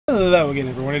Hello again,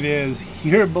 everyone. It is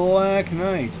your Black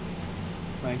Knight.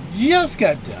 I just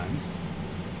got done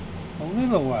a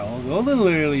little while ago, a little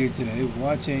earlier today,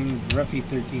 watching Broughy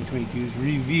 1322's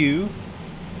review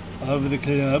of the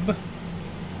club,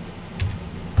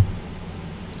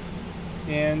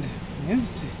 and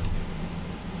his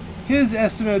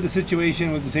estimate of the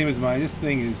situation was the same as mine. This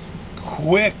thing is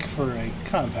quick for a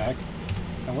compact,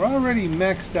 and we're already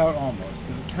maxed out almost.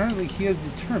 But apparently he is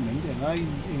determined, and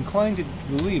I'm inclined to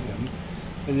believe him,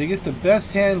 that to get the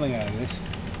best handling out of this,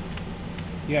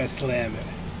 you gotta slam it.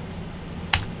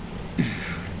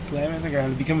 Slam it in the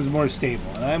ground, it becomes more stable,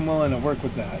 and I'm willing to work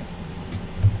with that.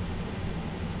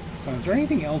 So is there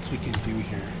anything else we can do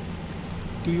here?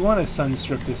 Do we want to sun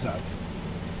strip this up?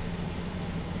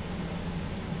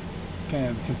 Kind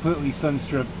of completely sun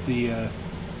strip the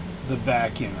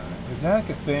back end on it. Is that like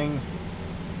a thing?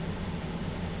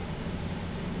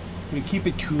 We keep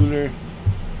it cooler.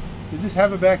 Does this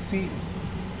have a back seat?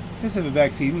 It does have a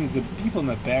back seat. It means the people in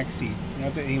the back seat,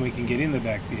 not that anyone can get in the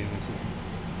back seat of this thing.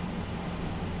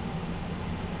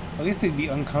 I guess they'd be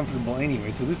uncomfortable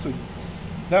anyway, so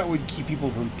that would keep people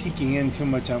from peeking in too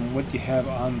much on what you have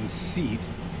on the seat.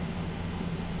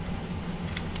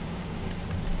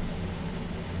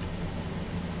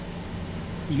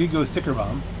 You could go sticker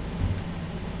bomb.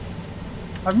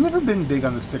 I've never been big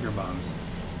on the sticker bombs.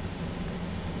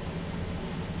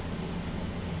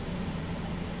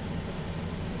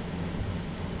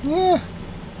 Yeah.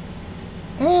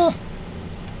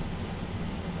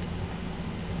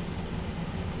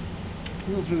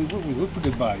 Feels really. What's the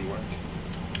good body work?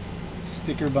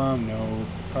 Sticker bomb, no.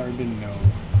 Carbon, no.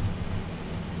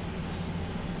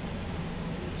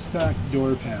 Stock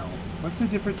door panels. What's the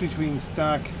difference between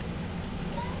stock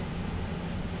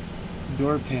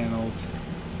door panels?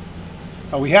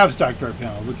 Oh, we have stock door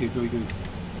panels. Okay, so we can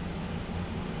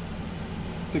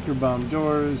sticker bomb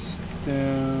doors.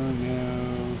 Down,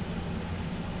 no.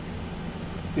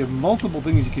 You have multiple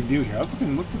things you can do here. Let's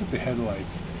look at the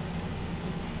headlights. I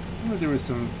remember there was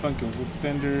some funky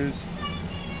fenders.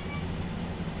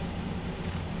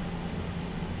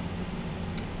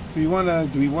 Do we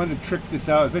want to trick this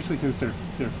out, especially since they're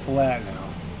flat now?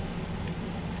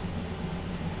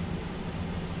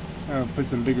 I'll put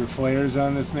some bigger flares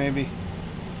on this, maybe.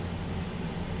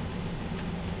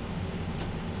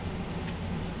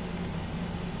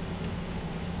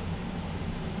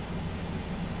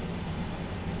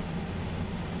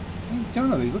 I don't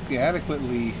know, they look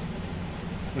adequately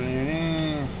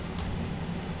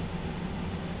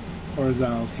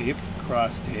horizontal tape,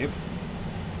 cross tape.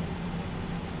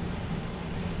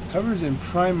 Covers and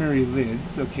primary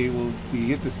lids. Okay, well, do you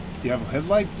get this? Do you have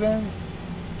headlights then?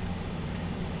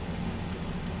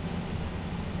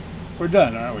 We're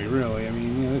done, aren't we, really? I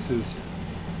mean, you know, this is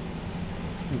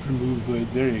remove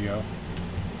hood. There you go.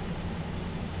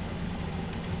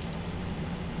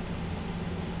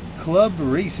 Club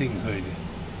racing hood.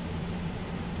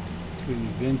 To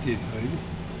invented hood.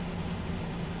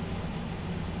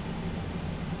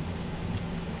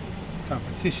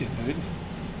 Competition hood.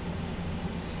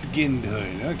 Skinned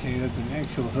hood. Okay, that's an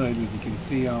actual hood, but you can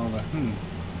see all the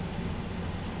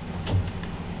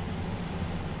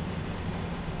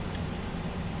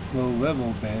low level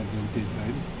invented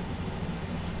hood.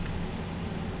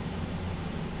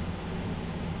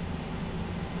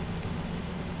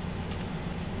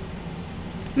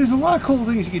 There's a lot of cool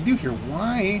things you can do here.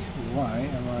 Why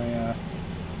am I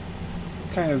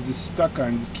kind of just stuck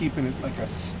on just keeping it like a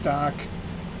stock,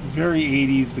 very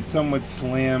 80s, but somewhat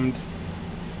slammed,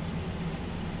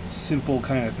 simple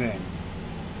kind of thing?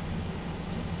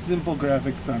 Simple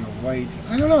graphics on a white.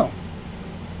 I don't know.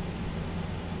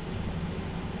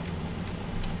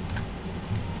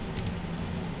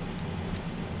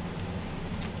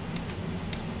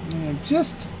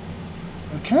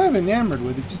 I'm kind of enamored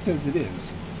with it just as it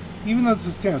is. Even though it's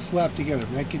just kind of slapped together.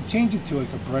 But I could change it to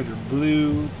like a brighter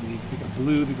blue. Pick a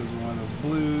blue that goes with one of those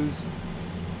blues.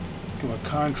 Go a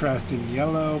contrasting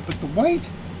yellow. But the white,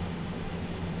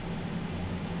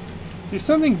 there's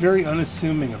something very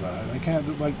unassuming about it. I kind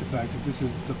of like the fact that this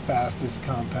is the fastest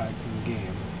compact in the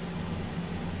game.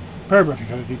 Per Broughy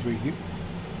 1322.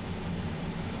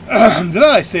 Did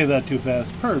I say that too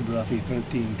fast? Per Broughy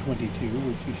 1322,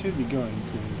 which you should be going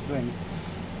to this thing.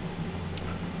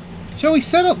 Shall we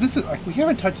set up? This is like we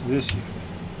haven't touched this yet.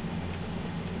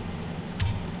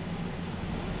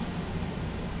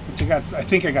 Which I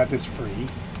think I got this free.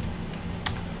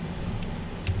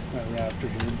 My Raptor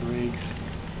here, brakes.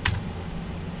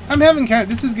 I'm having kind of,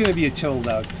 this is going to be a chilled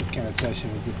out kind of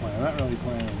session is the plan. I'm not really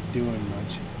planning on doing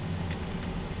much.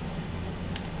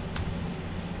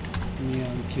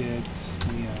 Neon kits,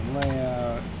 neon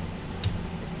layout.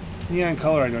 Neon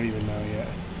color I don't even know yet.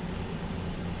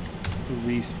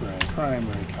 Respray,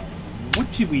 primary color.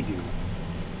 What should we do?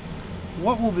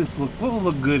 What will this look? What will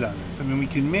look good on this? I mean, we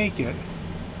can make it.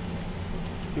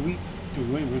 Do we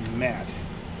wait with matte?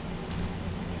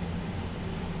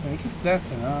 I guess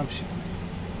that's an option.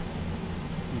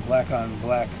 Black on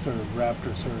black sort of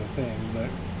raptor sort of thing, but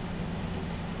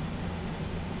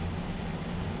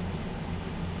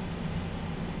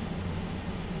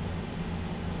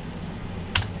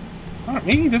I don't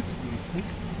know,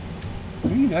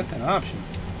 maybe that's an option.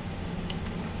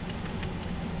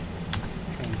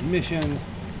 Transmission.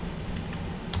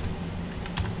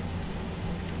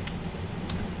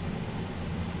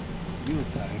 Wheel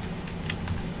type.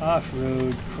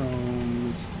 Off-road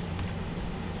chromes.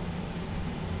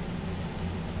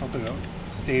 Hope it'll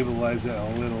stabilize it a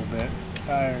little bit.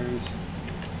 Tires.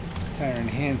 Tire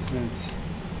enhancements.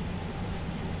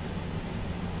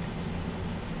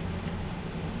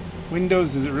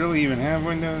 Windows, does it really even have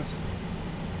windows?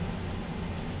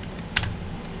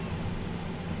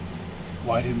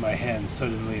 Why did my hand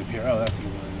suddenly appear? Oh, that's a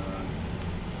good one to run.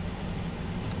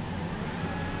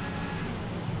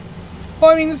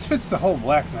 Well, I mean, this fits the whole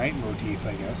Black Knight motif,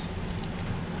 I guess.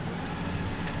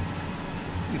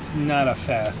 It's not a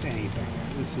fast anything.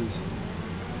 This is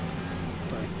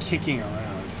for kicking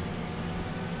around.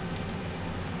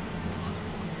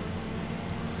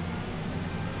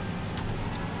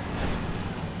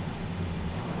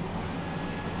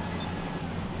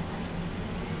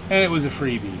 And it was a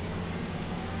freebie.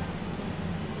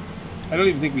 I don't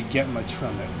even think we get much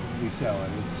from it when we sell it.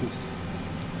 It's just,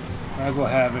 might as well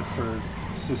have it for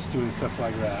just doing stuff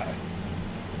like that.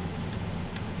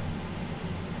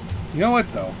 You know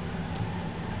what, though?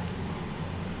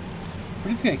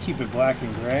 We're just going to keep it black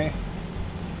and gray.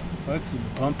 Let's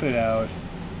bump it out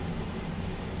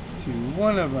to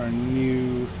one of our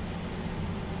new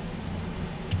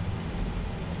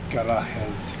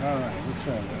garages. Alright, let's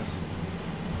try this.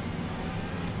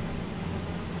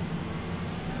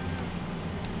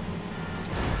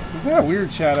 Is that a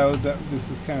weird shadow that this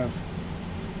was kind of...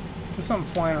 There's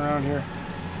something flying around here.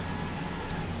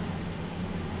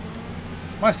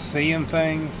 Am I seeing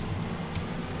things?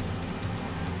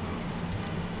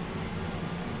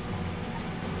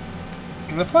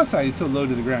 On the plus side, it's so low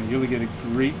to the ground, you really get a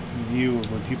great view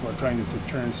of when people are trying just to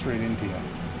turn straight into you.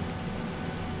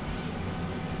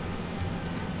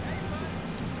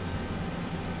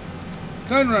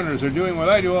 Gun runners are doing what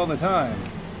I do all the time.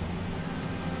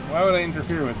 Why would I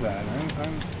interfere with that?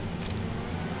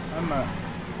 I'm a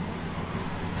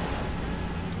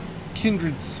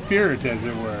kindred spirit, as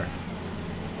it were.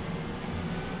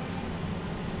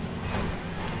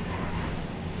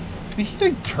 Did he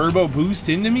like turbo boost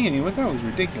into me? I mean, what that was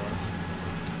ridiculous.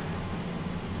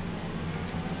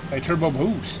 I turbo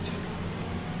boost.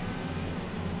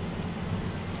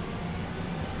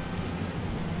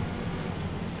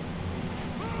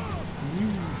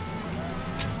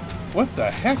 What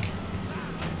the heck?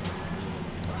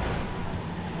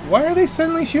 Why are they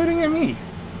suddenly shooting at me?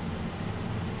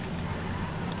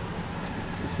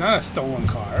 It's not a stolen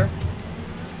car.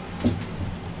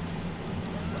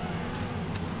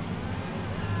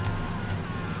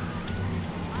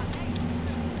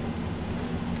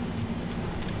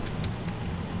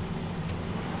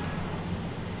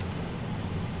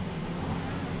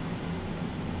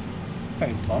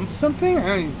 I bumped something? I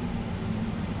don't even...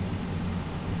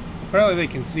 Apparently they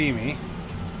can see me.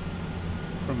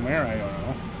 From where, I don't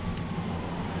know.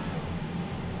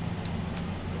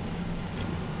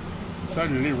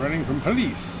 Suddenly running from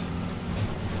police.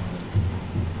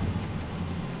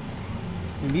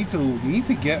 We need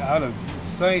to get out of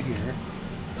sight here.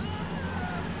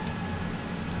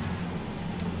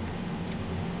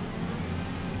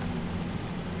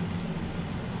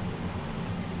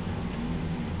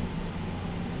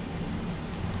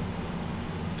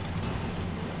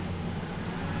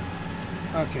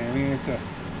 Okay, I mean, it's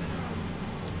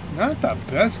not the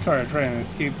best car to try and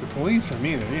escape the police from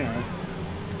either, you know.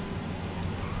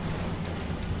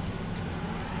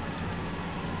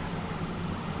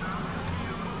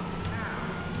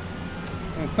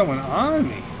 There's someone on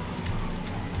me.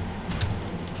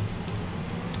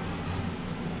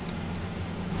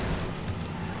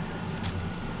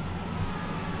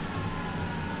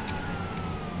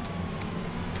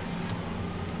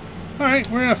 All right,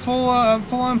 we're in a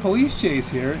full-on police chase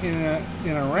here in a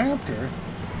Raptor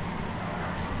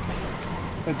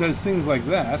that does things like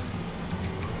that.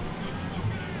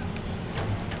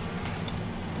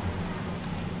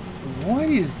 What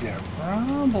is their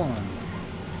problem?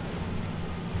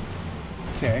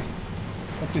 Okay,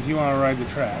 that's if you want to ride the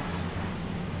tracks.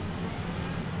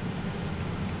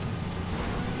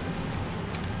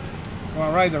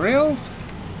 Want to ride the rails?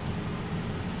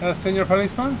 Senor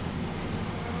Policeman?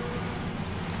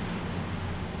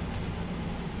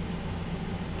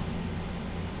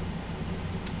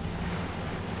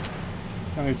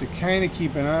 I have to kind of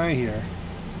keep an eye here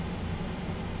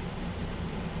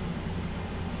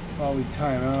while we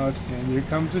time out. And here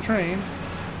comes the train.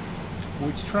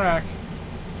 Which track?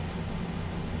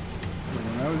 The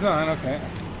one I was on, okay.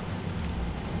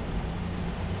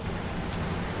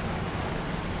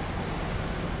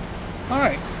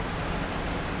 Alright.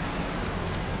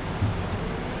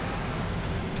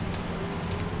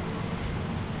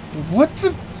 What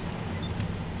the?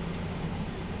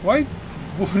 Why?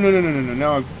 No.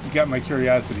 Now I've got my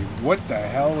curiosity. What the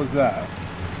hell was that?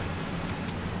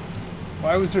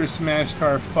 Why was there a smashed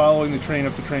car following the train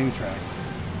up the train tracks?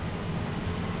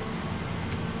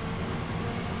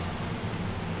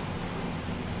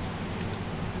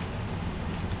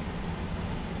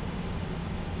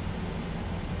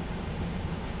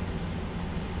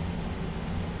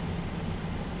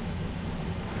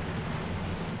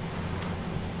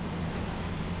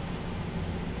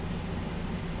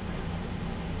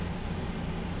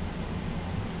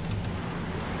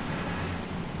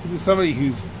 Is this somebody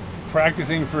who's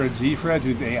practicing for a G-Fred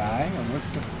who's AI? And what's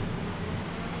the...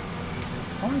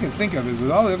 All I can think of is with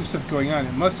all the other stuff going on,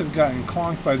 it must have gotten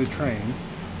clonked by the train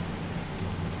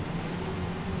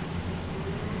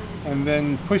and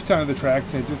then pushed onto the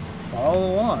tracks and it just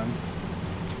followed along.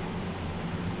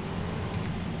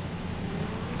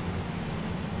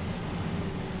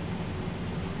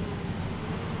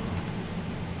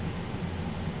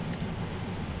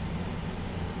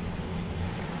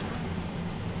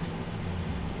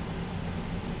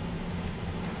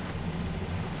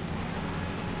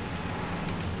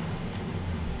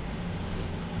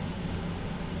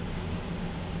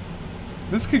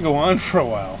 This could go on for a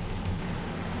while.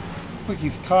 Looks like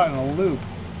he's caught in a loop.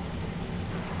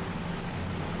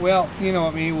 Well, you know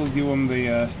what? Maybe we'll do him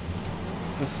the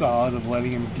solid of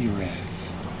letting him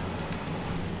derez.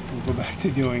 We'll go back to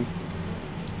doing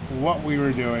what we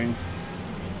were doing.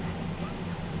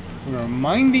 We were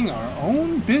minding our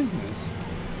own business.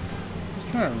 Just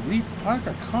trying to repark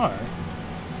a car.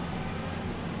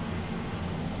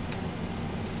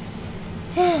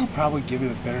 I'll probably give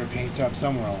it a better paint job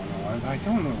somewhere along the line, but I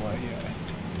don't know what yet.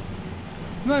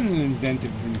 I'm not in an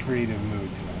inventive and creative mood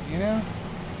tonight, you know?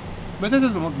 But that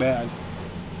doesn't look bad.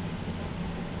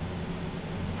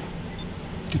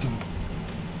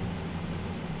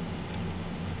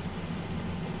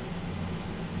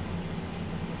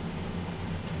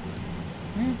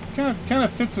 Yeah, kind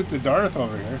of fits with the Darth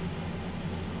over here.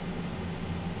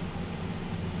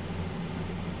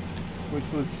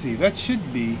 Which, let's see, that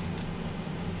should be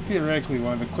theoretically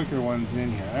one of the quicker ones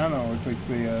in here. I don't know, it's like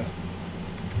the,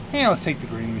 hey, let's take the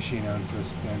green machine on for a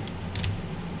spin.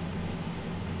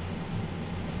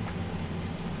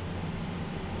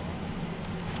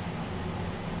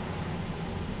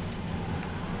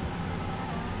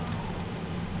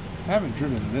 I haven't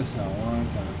driven this in a long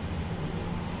time.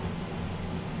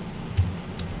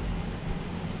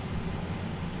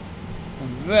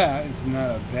 And that is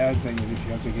not a bad thing that if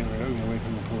you have to get away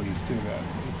from the police too.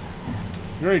 It's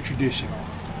very traditional.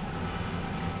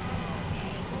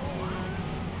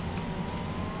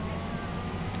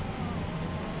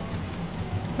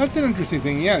 That's an interesting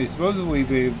thing. Yeah, supposedly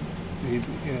they've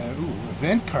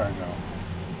event cargo.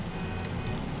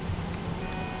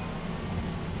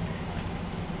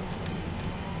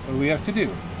 What do we have to do?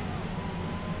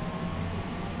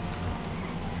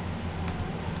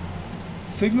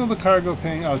 Signal the cargo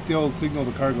plane. Oh, it's the old signal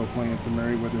the cargo plane at the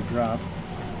Merryweather drop.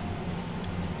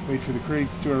 Wait for the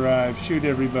crates to arrive. Shoot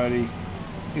everybody.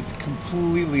 It's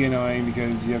completely annoying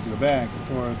because you have to go back and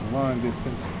forth a long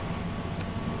distance.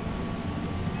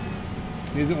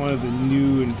 It isn't one of the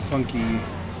new and funky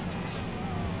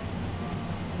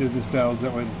business battles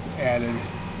that was added.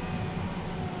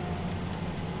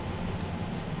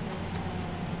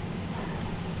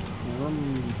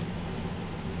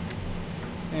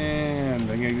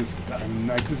 And I'm gonna just,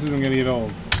 this isn't gonna get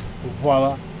old.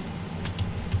 Voila.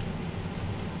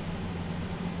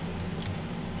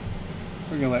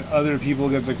 We're gonna let other people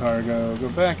get the cargo. Go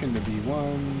back into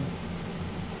B1.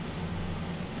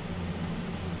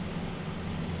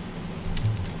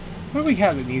 What do we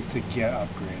have that needs to get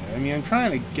upgraded? I mean, I'm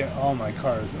trying to get all my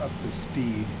cars up to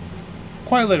speed.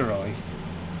 Quite literally.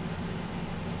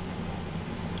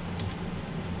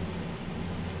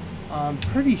 I'm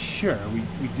pretty sure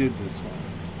we did this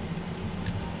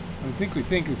one. I think we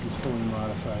think this is fully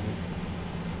modified.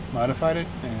 Modified it?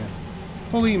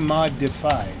 Fully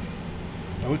modified.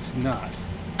 No, it's not.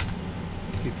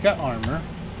 It's got armor.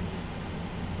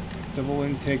 Double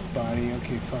intake body.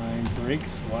 Okay, fine.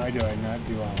 Brakes. Why do I not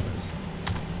do all this?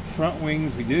 Front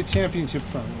wings. We did a championship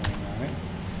front wing on it.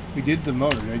 We did the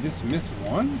motor. Did I just miss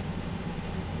one?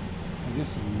 I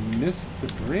just missed the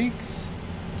brakes.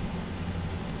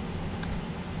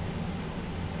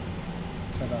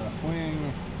 Cut off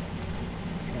wing.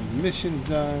 Transmission's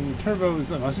done.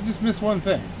 Turbos. I must have just missed one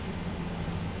thing.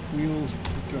 Wheels.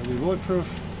 Are they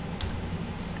bulletproof?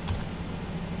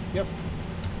 Yep.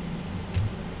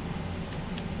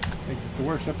 Exit the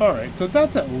workshop. Alright, so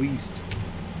that's at least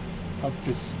up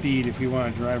to speed if we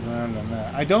want to drive around on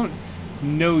that. I don't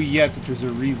know yet that there's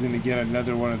a reason to get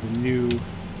another one of the new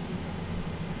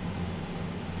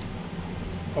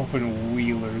open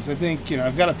wheelers. I think, you know,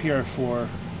 I've got a PR4.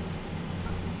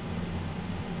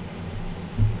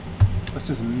 Let's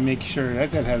just make sure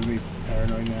that has me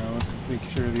paranoid now. Let's make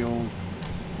sure the old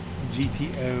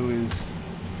GTO is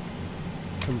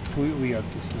completely up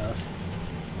to snuff.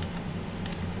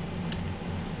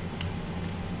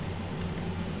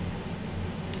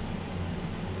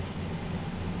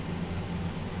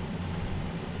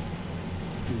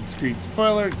 Discrete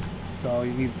spoiler, that's all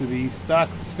it needs to be.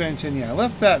 Stock suspension, yeah, I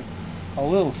left that a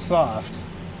little soft,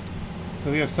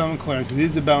 so we have some clearance. It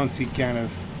is a bouncy kind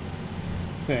of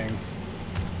thing,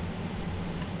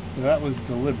 so that was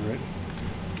deliberate.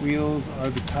 Wheels, are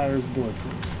the tires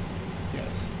bulletproof?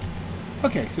 Yes.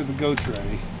 Okay, so the goat's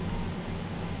ready.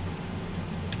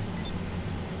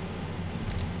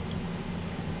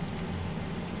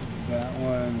 That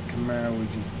one, Camaro we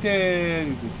just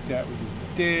did, that we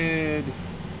just did.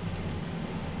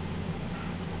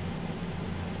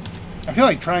 I feel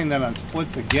like trying that on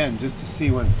splits again just to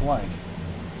see what it's like.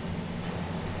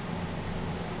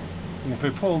 And if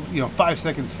I pulled, 5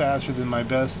 seconds faster than my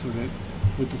best with it,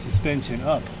 with the suspension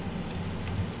up.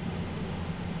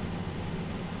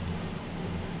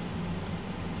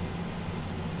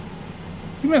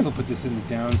 We might as well put this in the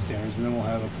downstairs, and then we'll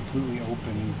have a completely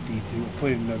open B2. We'll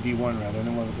put it in a B1 rather, and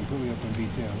then we'll have a completely open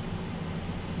B2.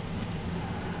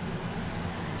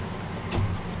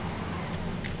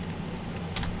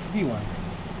 B1.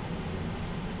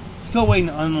 Still waiting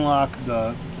to unlock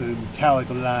the metallic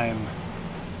lime.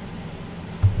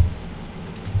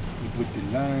 You put the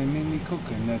lime in the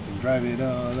coconut and drive it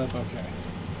all up. Okay.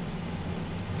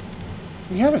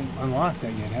 We haven't unlocked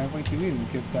that yet, have we? We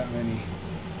didn't get that many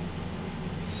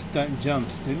stunt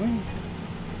jumps, did we?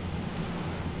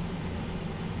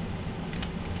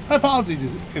 My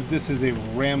apologies if this is a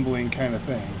rambling kind of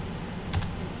thing.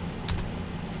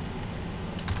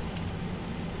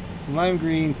 Lime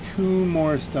green, 2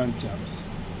 more stunt jumps.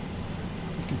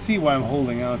 You can see why I'm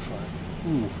holding out for it.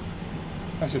 Ooh,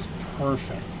 that's just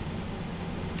perfect.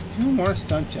 2 more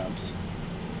stunt jumps.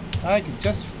 I could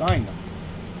just find them.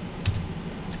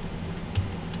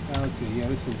 Now let's see. Yeah,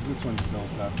 this one's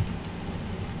built up.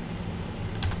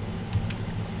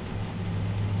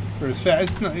 For as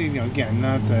fast, it's not, again,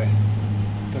 not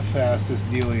the fastest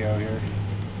dealio here.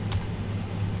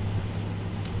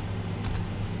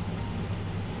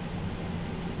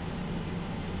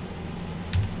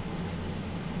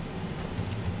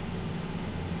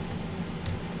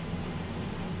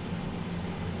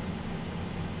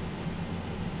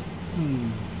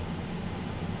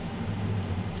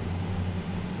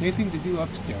 Anything to do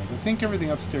upstairs? I think everything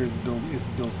upstairs is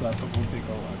built up, but we'll take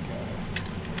a look at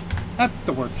it. At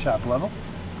the workshop level.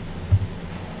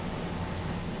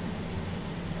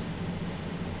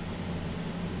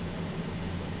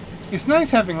 It's nice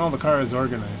having all the cars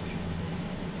organized.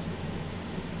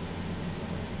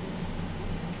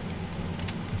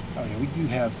 Oh yeah, we do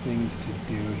have things to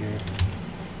do here.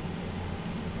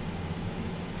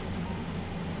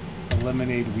 The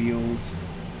lemonade wheels.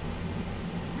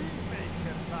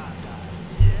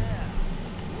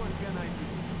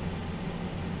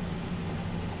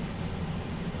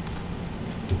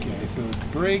 Okay, so it's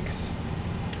brakes,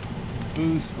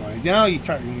 boost money. Now you're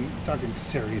talking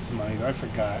serious money, though. I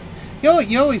forgot.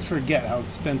 You always forget how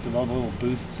expensive all the little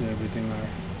boosts and everything are.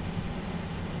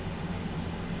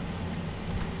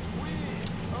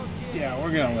 Yeah,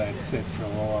 we're gonna let it sit for a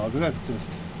little while, because that's just...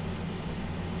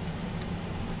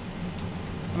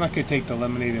 I'm not gonna take the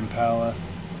Lemonade Impala.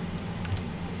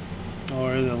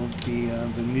 Or the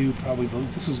new, probably,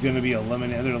 this was gonna be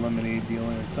another Lemonade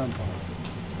dealer at some point.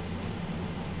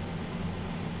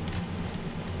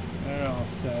 They're all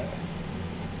set.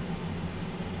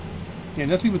 Yeah,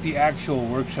 nothing with the actual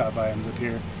workshop items up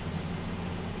here.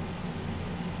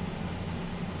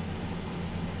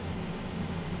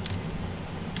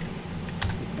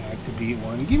 Get back to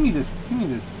B1. Give me this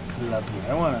club here.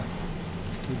 I wanna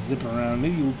zip around.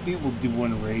 Maybe we'll do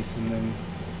one race and then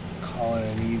call it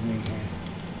an evening here.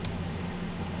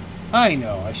 I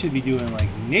know, I should be doing like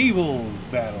naval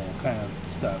battle kind of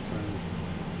stuff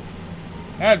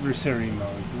or adversary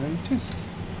modes, and I'm just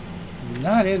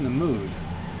not in the mood.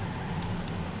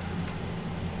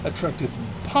 That truck just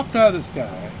popped out of the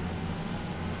sky.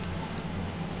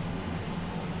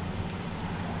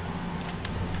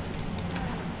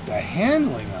 The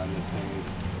handling on this thing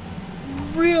is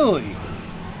really,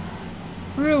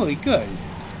 really good.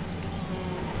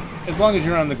 As long as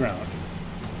you're on the ground.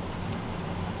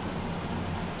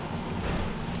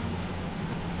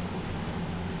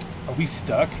 Are we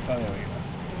stuck? Oh, there we go.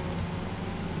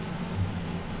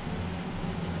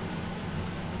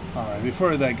 Alright,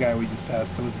 before that guy we just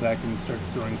passed comes back and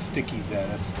starts throwing stickies at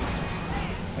us,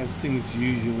 as things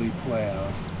usually play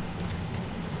out.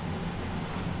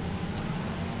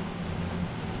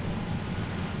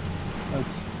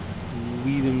 Let's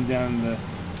lead him down the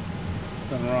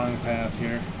wrong path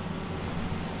here.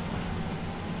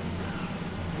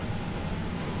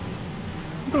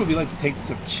 What would we like to take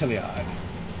this up Chiliad?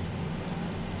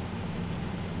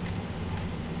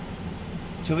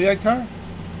 Chiliad car?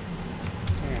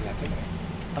 Not today.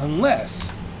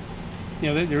 Unless,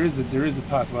 you know, there is a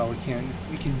possibility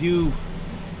we can do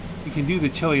the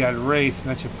Chiliad race, and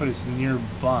that should put us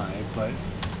nearby. But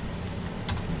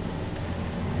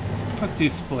let's do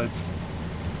splits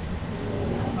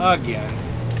again.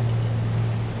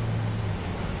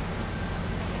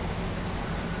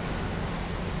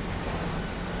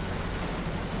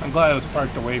 I'm glad I was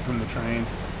parked away from the train.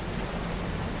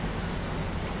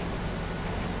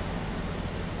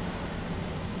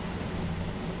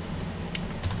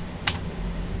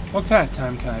 What kind of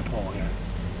time can I pull here?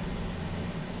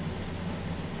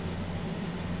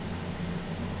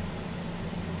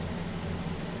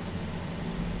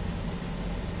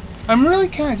 I'm really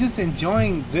kind of just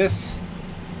enjoying this.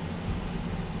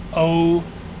 Oh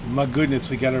my goodness,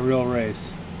 we got a real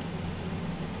race.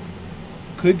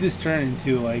 Could this turn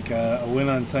into like a win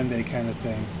on Sunday kind of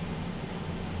thing?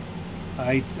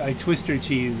 I Twister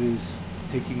Cheese is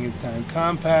taking his time.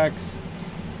 Compacts,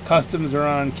 customs are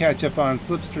on, catch up on,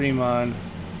 slipstream on,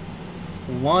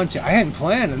 launch. I hadn't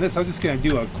planned on this. I was just gonna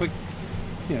do a quick,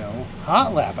 you know,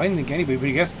 hot lap. I didn't think anybody, but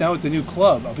I guess now it's a new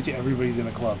club. I'll bet you everybody's in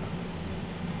a club.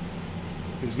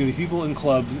 There's gonna be people in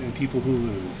clubs and people who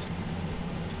lose.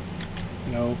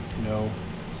 No, no,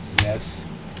 yes.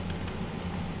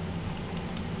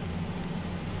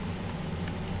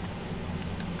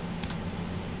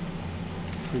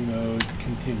 Free mode,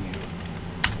 continue.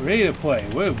 Ready to play.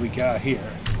 What have we got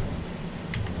here?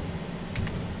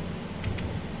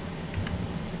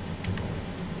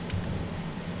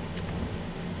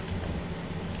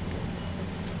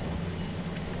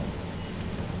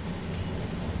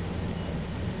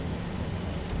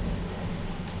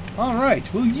 All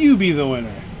right, will you be the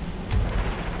winner?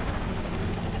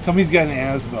 Somebody's got an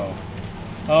ASBO.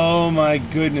 Oh my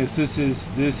goodness, this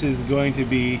is going to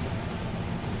be.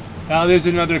 Now there's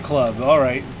another club. All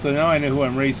right, so now I know who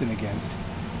I'm racing against.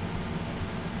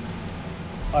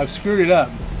 I've screwed it up.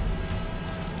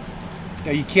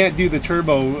 Yeah, you can't do the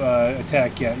turbo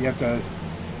attack yet. You have to.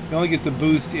 You only get the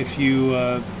boost if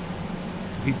you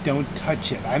don't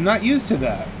touch it. I'm not used to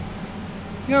that.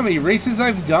 You know how many races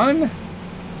I've done?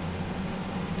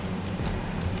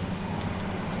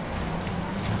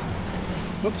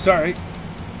 Oops, sorry.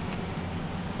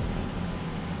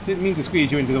 Didn't mean to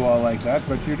squeeze you into the wall like that,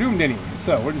 but you're doomed anyway.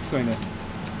 So we're just going to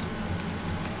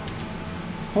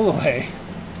pull away.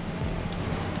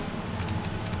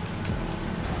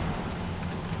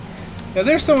 Now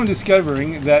there's someone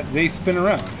discovering that they spin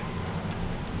around.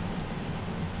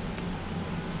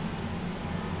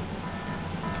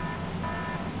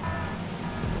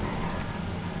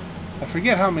 I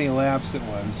forget how many laps it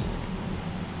was.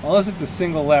 Unless it's a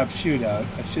single lap shootout,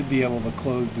 I should be able to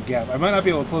close the gap. I might not be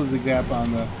able to close the gap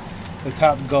on the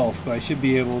top Gulf, but I should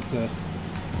be able to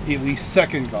be at least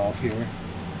second Gulf here.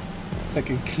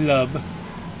 Second club.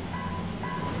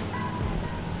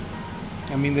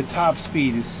 I mean, the top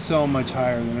speed is so much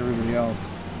higher than everybody else.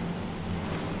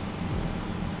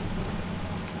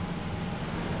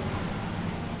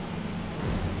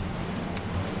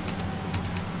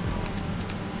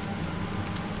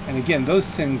 And again, those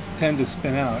things tend to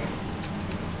spin out.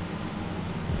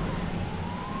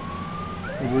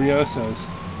 The Briosos.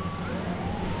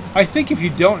 I think if you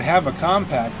don't have a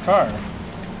compact car,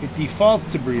 it defaults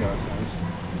to Briosos.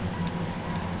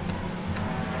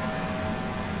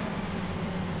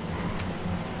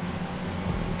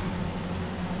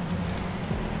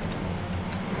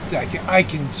 See, I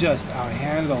can just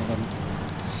outhandle them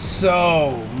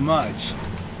so much.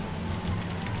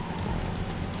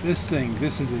 This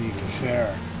isn't even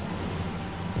fair.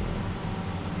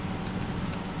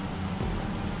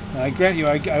 I grant you,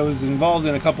 I was involved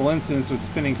in a couple incidents with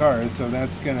spinning cars, so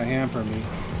that's going to hamper me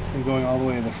from going all the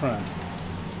way to the front.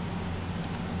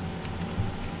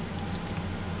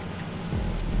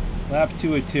 Lap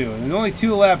 2 of 2. And there's only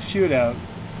 2 lap shootout.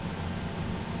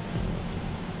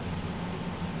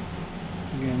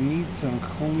 We're going to need some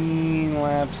clean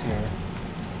laps here.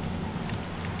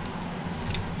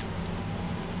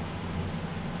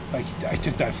 I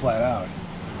took that flat out.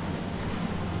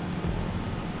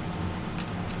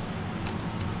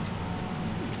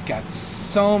 It's got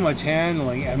so much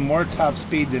handling and more top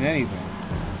speed than anything.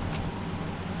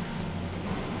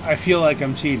 I feel like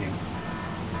I'm cheating.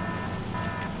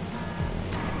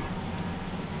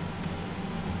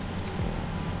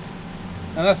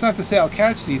 Now that's not to say I'll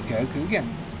catch these guys, because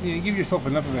again, you give yourself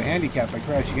enough of a handicap by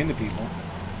crashing into people.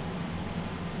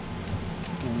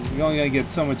 And you're only going to get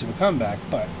so much of a comeback,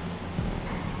 but...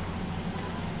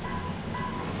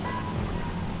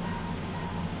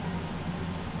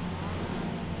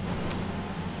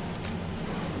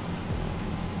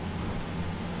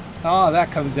 Oh, that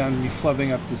comes down to me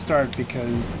flubbing up the start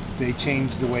because they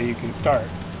changed the way you can start.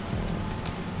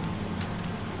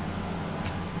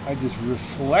 I just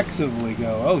reflexively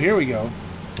go, oh, here we go.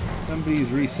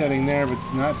 Somebody's resetting there, but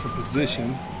it's not for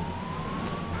position.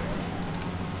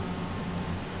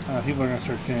 People are going to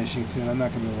start finishing soon. I'm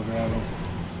not going to be able to grab them.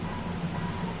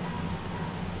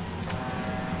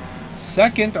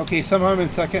 Second. Okay, somehow I'm in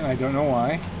second. I don't know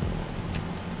why.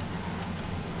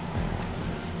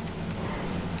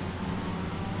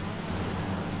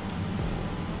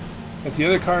 If the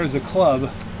other car is a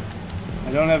club,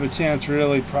 I don't have a chance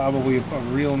really probably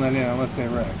of reeling that in unless they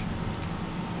wreck.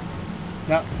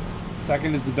 No,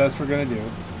 second is the best we're going to do.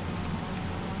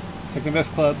 Second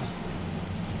best club.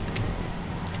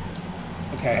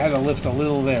 Okay, I had to lift a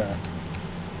little there.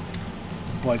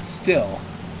 But still.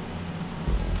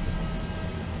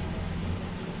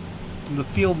 The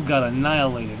field got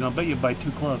annihilated, and I'll bet you by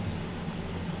 2 clubs.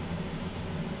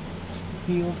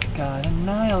 Field got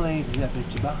annihilated, I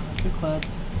bet you by 2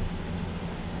 clubs.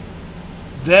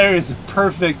 There is a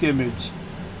perfect image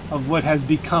of what has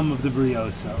become of the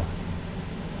Brioso.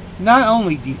 Not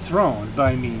only dethroned,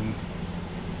 but I mean,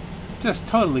 just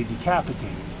totally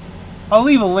decapitated. I'll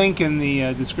leave a link in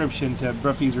the description to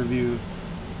Broughy's review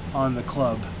on the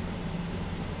club.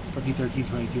 Broughy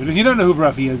 1322. And if you don't know who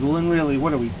Broughy is, well then really,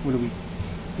 what are we?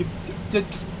 You,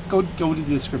 just go to the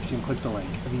description and click the link.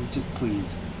 I mean, just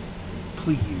please.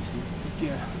 Please.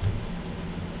 Yeah.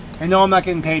 I know I'm not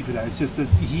getting paid for that. It's just that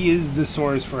he is the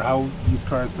source for how these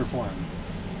cars perform.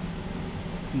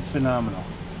 He's phenomenal.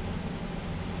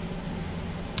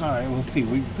 Alright, well, let's see.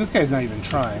 This guy's not even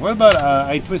trying. What about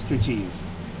I twist your cheese?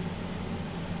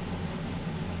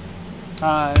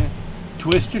 I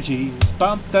twist your cheese.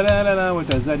 Bump da da da da. What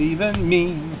does that even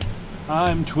mean?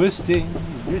 I'm twisting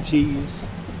your cheese.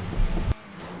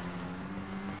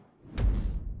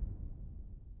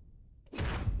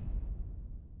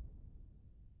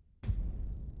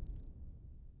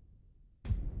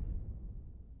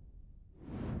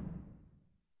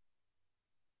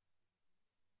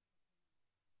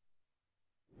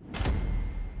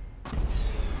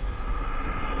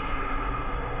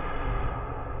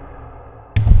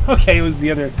 Okay, it was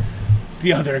the other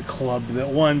club that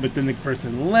won, but then the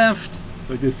person left,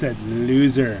 so it just said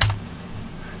loser.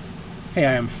 Hey,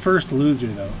 I am first loser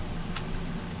though.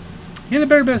 He had a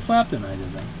better best lap than I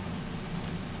did though.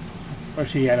 Or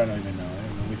she, I don't even know. I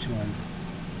don't know which one.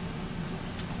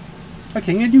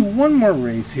 Okay, I'm gonna do one more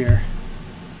race here.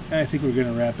 And I think we're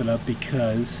gonna wrap it up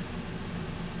because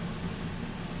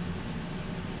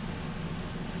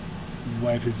my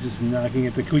wife is just knocking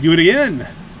at the. Can we do it again?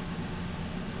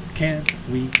 Can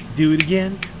we do it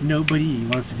again? Nobody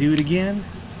wants to do it again?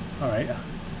 Alright. Well,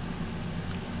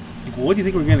 what do you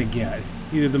think we're going to get?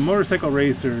 Either the motorcycle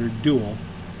race or duel.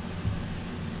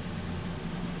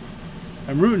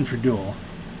 I'm rooting for duel.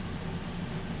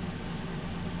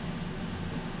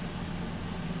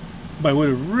 But I would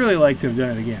have really liked to have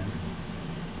done it again.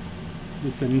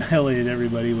 Just annihilated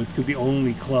everybody with the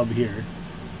only club here.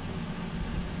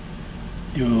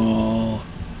 Duel.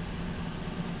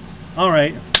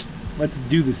 Alright. Let's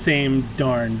do the same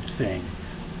darn thing.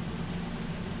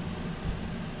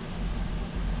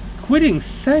 Quitting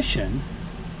session?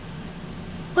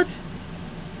 What?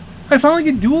 I finally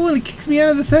get duel and it kicks me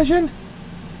out of the session?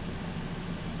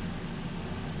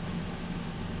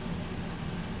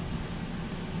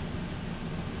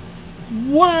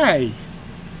 Why?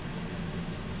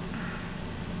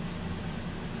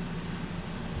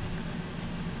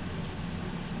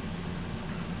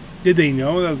 Did they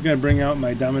know that I was going to bring out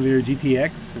my Dominator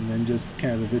GTX and then just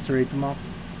kind of eviscerate them all?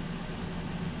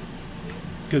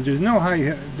 Because there's no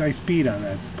high speed on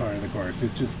that part of the course.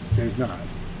 It's just, there's not.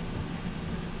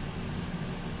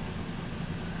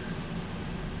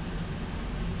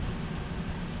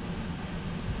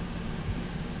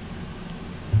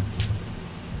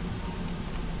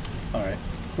 Alright,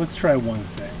 let's try one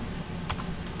thing.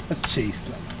 Let's chase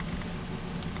them.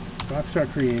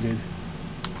 Rockstar created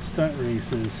stunt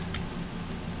races.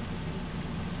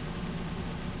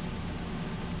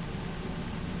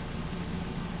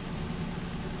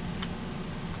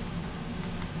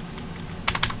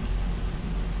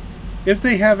 If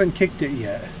they haven't kicked it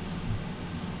yet,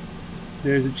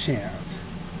 there's a chance.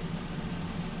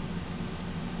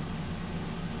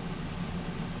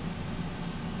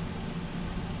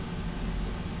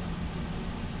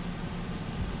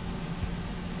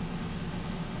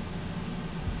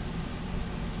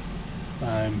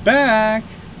 I'm back!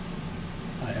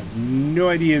 I have no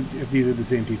idea if these are the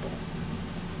same people.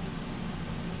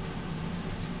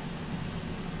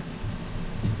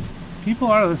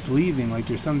 People are just leaving like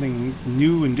there's something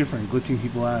new and different glitching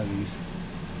people out of these.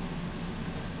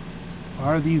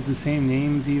 Are these the same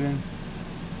names even?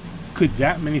 Could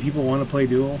that many people want to play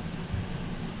Duel?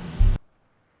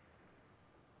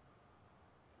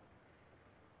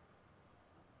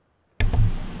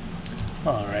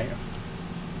 Alright.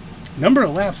 Number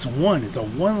of laps 1. It's a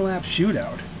 1-lap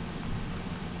shootout.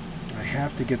 I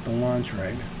have to get the launch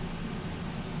right.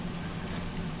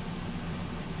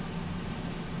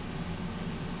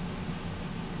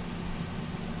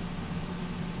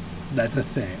 That's a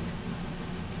thing.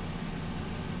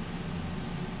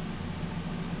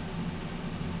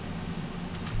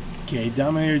 Okay,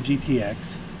 Dominator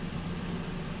GTX.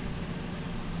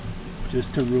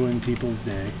 Just to ruin people's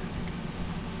day.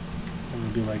 And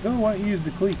we'll be like, oh, why don't you use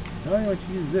the clique? Oh, why don't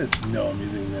you use this? No, I'm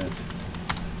using this.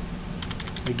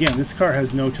 Again, this car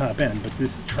has no top end, but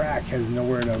this track has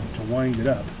nowhere to wind it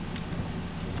up.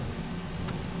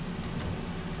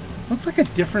 Looks like a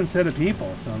different set of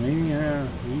people, so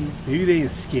maybe they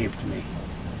escaped me.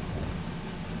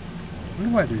 I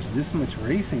wonder why there's this much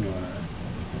racing going on.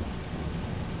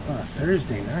 On a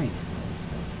Thursday night.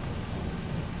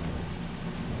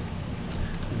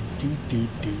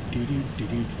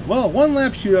 Well,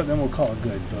 1-lap shootout, then we'll call it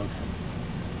good, folks.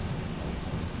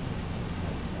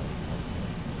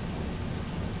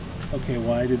 Okay,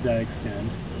 why did that extend?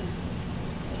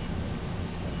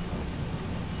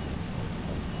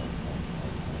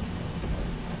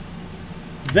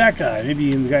 That guy,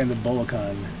 maybe the guy in the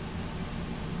Bulacan.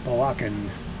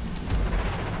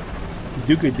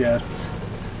 Duke of Deaths.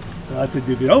 Lots of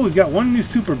Duke. Oh, we've got one new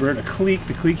Superbird, a clique.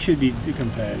 The clique should be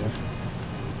competitive.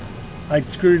 I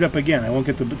screwed it up again. I won't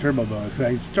get the turbo bonus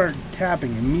because I start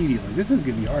tapping immediately. This is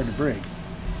going to be hard to break.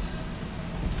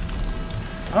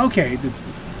 Okay.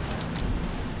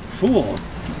 Fool.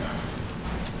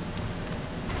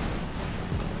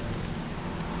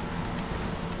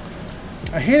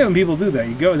 I hate it when people do that.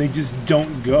 You go, they just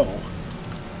don't go.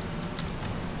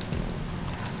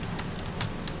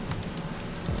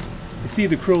 You see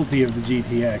the cruelty of the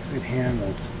GTX. It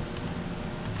handles.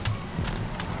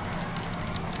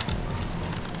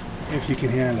 If you can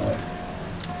handle it.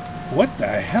 What the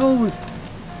hell was...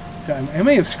 I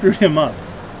may have screwed him up.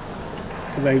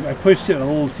 Because I pushed it a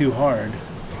little too hard.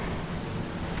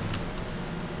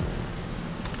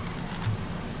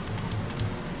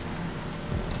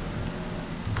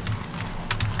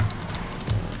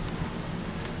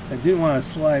 I didn't want to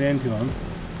slide into him.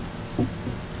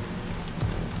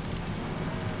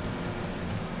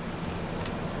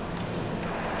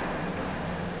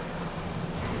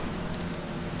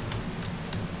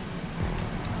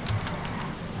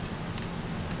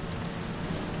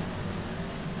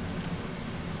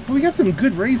 Well, we got some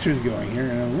good racers going here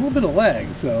and a little bit of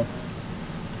lag, so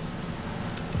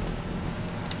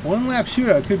 1-lap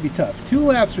shootout could be tough. 2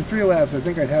 laps or 3 laps, I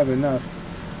think I'd have enough.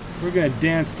 We're gonna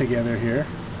dance together here.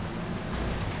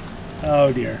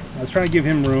 Oh dear. I was trying to give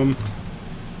him room.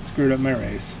 Screwed up my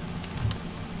race.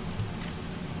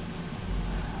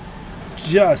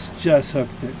 Just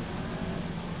hooked it.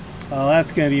 Oh,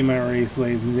 that's going to be my race,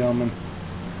 ladies and gentlemen.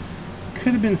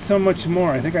 Could have been so much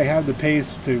more. I think I have the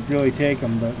pace to really take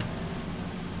him, but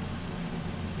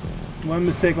one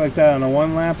mistake like that on a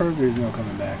 1-lapper, there's no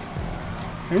coming back.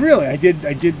 And really, I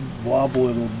did wobble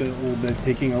a little bit,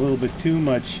 taking a little bit too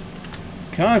much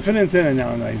confidence in it. Now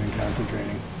I'm not even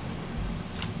concentrating.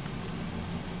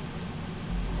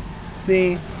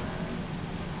 See?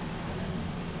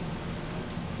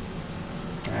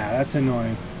 Ah, that's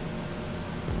annoying.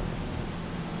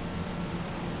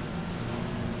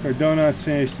 Cardona's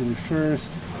finished in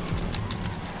first.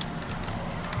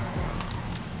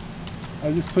 I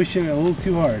was just pushing it a little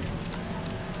too hard.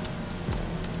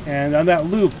 And on that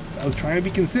loop, I was trying to be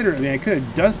considerate. I mean, I could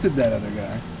have dusted that other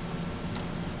guy.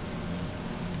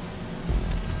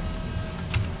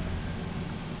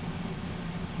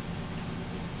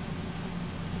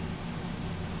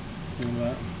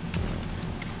 But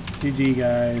GG,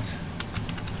 guys.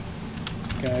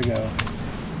 Gotta go.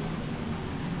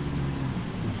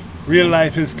 Real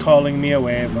life is calling me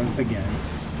away once again.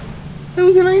 It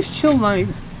was a nice chill night.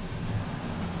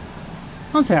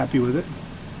 I was happy with it.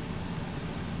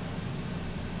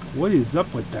 What is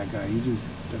up with that guy? He just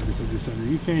stutter.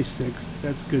 You finished 6th.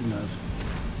 That's good enough.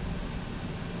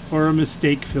 For a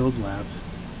mistake-filled lap.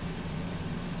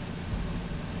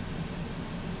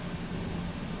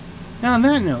 Now on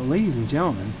that note, ladies and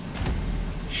gentlemen.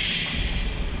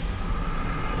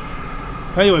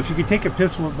 Tell you what, if you could take a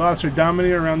piss boss or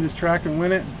dominator around this track and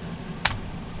win it,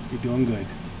 you're doing good.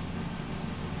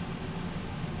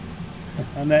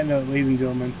 On that note, ladies and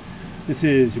gentlemen, this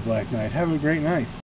is your Black Knight. Have a great night.